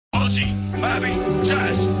OG, Bobby,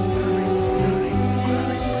 Josh.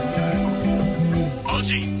 OG,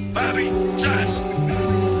 Bobby, Josh.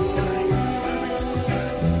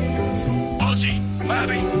 OG,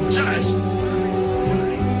 Bobby, Josh.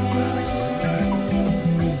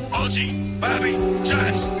 OG, Bobby,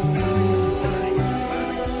 Josh.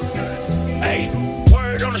 Hey,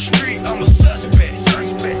 word on the street, I'm a suspect.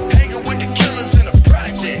 Hanging with the killers in the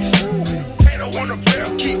projects. Ain't on the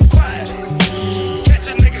barrel, keep quiet. Catch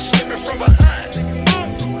a nigga slipping from behind.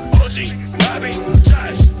 OG, Bobby,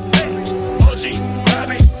 Josh. OG,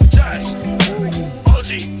 Bobby, Josh.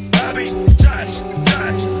 OG, Bobby, Josh.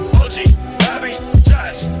 OG, Bobby,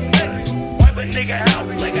 Josh. Wipe a nigga out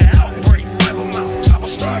like an outbreak. Wipe him out. Chopper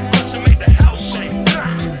start busting, make the house shake.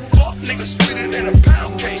 Fuck nigga sweeter than a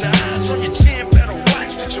pound cake. Your eyes on your chin, better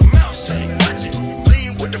watch what your mouth say.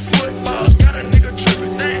 Lean with the footballs, got a nigga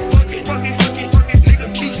tripping. Fuck it, nigga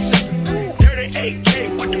keep sipping. Dirty AK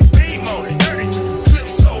with the beam on it. Clip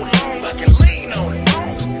so long I can lean on it.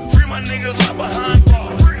 Free my niggas out behind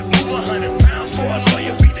bars. Move 100 pounds for a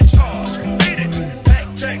lawyer, beat the charge. Pack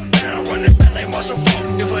tech down, running back like Marshall Falk.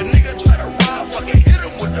 If a nigga try to rob, fucking hit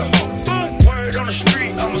him with the hook. Word on the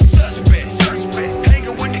street, I'm a suspect.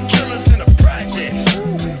 Hanging with the killers in the projects.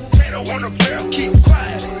 They don't want a barrel, keep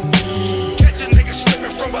quiet. Catch a nigga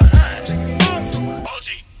slipping from behind. OG,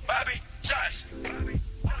 Bobby, Josh.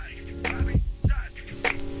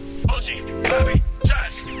 OG, Bobby,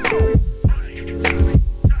 Josh.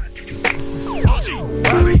 OG,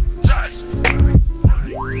 Bobby, Josh.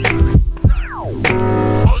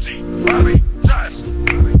 OG, Bobby, Josh.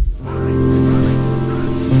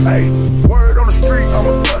 Hey, word on the street, I'm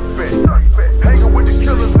a